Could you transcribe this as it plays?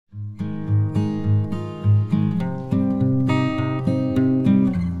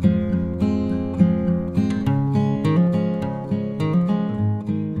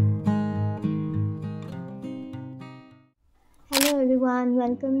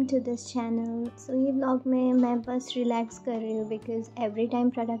Welcome to this channel. सो ये vlog में मैं बस रिलैक्स कर रही हूँ बिकॉज़ एवरी टाइम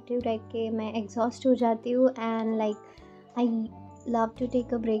प्रोडक्टिव रह के मैं एग्जॉस्ट हो जाती हूँ and like I love to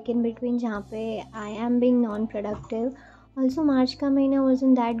take a break in between जहाँ पे I am being non productive. Also मार्च का महीना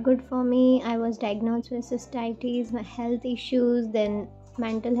wasn't that good for me. I was diagnosed with cystitis, health issues, then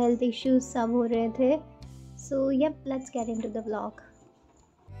mental health issues सब हो रहे थे। सो yup, let's get into the vlog.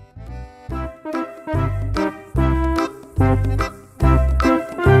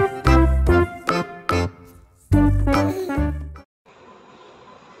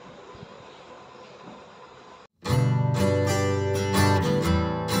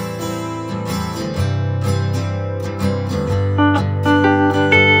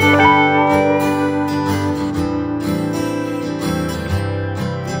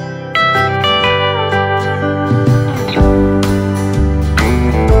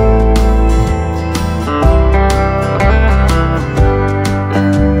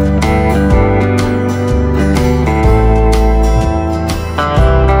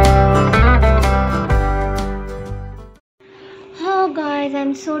 Guys I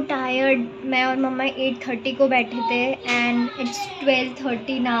am so tired. मैं और मम्मा 8:30 को बैठे थे and it's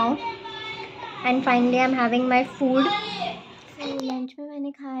 12:30 now and finally I am having my food. So lunch में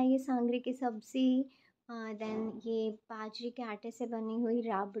मैंने खाया ये सांगरी की सब्ज़ी, देन ये बाजरे के आटे से बनी हुई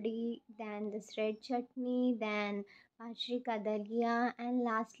Rabri, then this red chutney, then बाजरे का दलिया एंड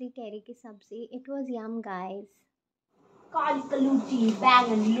लास्टली कैरी की सब्ज़ी। It was Yama guys. Call Kaluti,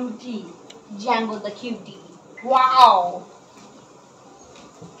 Bang and Luti, Django the Cutie. Wow!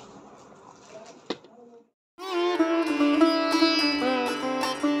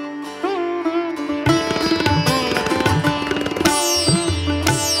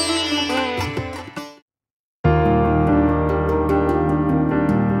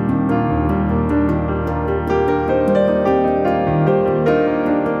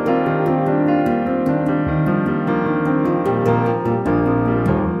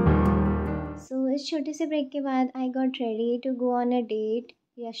 इस छोटे से ब्रेक के बाद I got ready to go on a date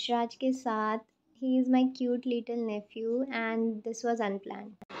Yashraj के साथ। He is my cute little Neiphiu and this was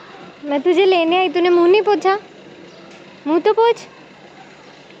unplanned. मैं तुझे लेने आई, तूने मुंह नहीं पोछा? मुंह तो पोछ।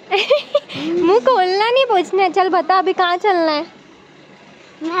 मुंह खोलना नहीं, पोछना। चल बता अभी कहाँ चलना है?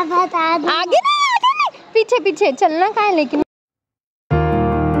 मैं बता दूँ। आगे नहीं, पीछे पीछे चलना कहाँ है लेकिन?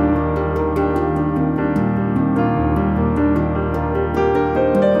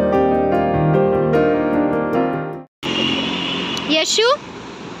 यशु,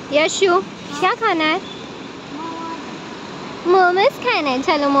 यशु क्या खाना है? मोमोज खाना है।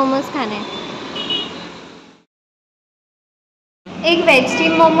 चलो मोमोज खाना है। एक वेज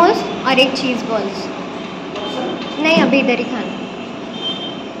स्टीम मोमोज और एक चीज़ बॉल्स। नहीं, अभी इधर ही खाना।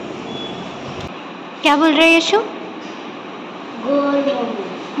 क्या बोल रहे हैं यशु?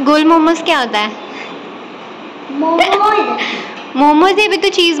 गोल मोमोज क्या होता है? मोमोज है भी तो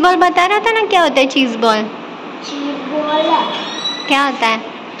चीज़ बॉल बता रहा था ना, क्या होता है चीज़ बॉल? क्या होता है?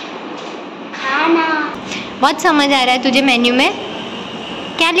 खाना। बहुत समझ आ रहा है तुझे मेन्यू में?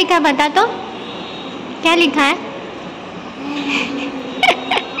 क्या लिखा है बता तो, क्या लिखा है?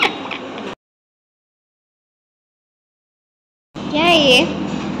 क्या है ये?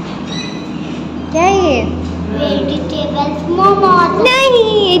 क्या है ये? वेजिटेबल्स मोमोज।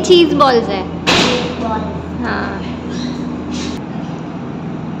 नहीं, ये चीज बॉल्स है। हाँ।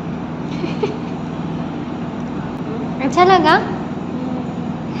 अच्छा लगा?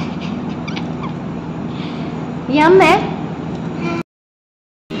 यम है।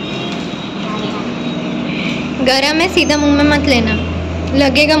 गरम है, सीधा मुंह में मत लेना,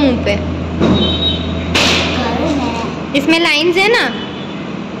 लगेगा मुंह पे। इसमें लाइंस है ना?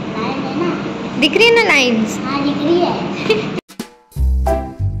 दिख रही है ना लाइंस? हाँ दिख रही है।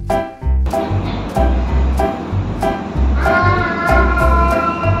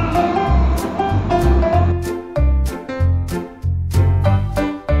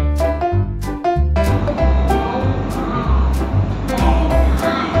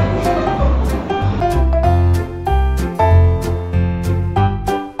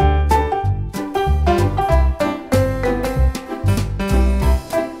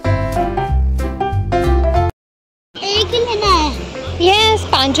 यस,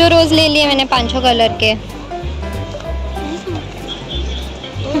 5 रोज ले लिए मैंने, 5 कलर के।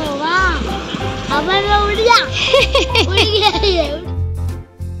 वाह, अब मैं उड़ गया। उड़ गया।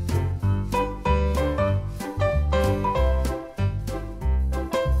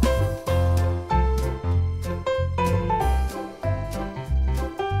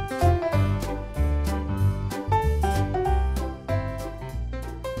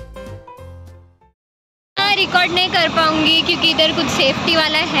 रिकॉर्ड नहीं कर पाऊंगी क्योंकि इधर कुछ सेफ्टी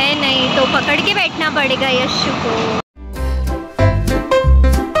वाला है नहीं, तो पकड़ के बैठना पड़ेगा यशु को।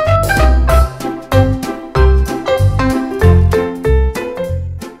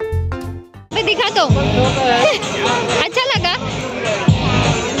 दिखा तो अच्छा लगा।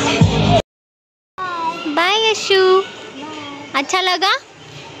 बाय यशु, अच्छा लगा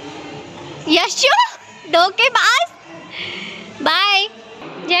यशु, दो के पास। Bye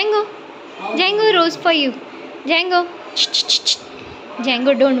Django, Django rose for you, Django,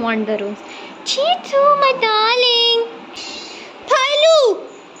 Django don't want the rose. चीचू my darling, Palu,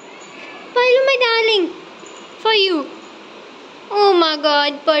 Palu my darling, for you. Oh my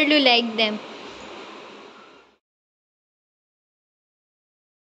god, Parlu like them.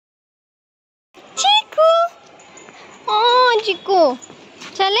 Chiku! Oh, Chiku.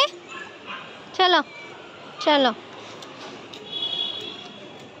 चले? चलो, चलो।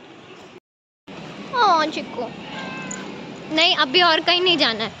 Oh, Chiku. नहीं, अभी और कहीं नहीं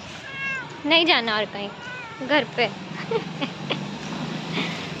जाना है। नहीं जाना और कहीं, घर पे।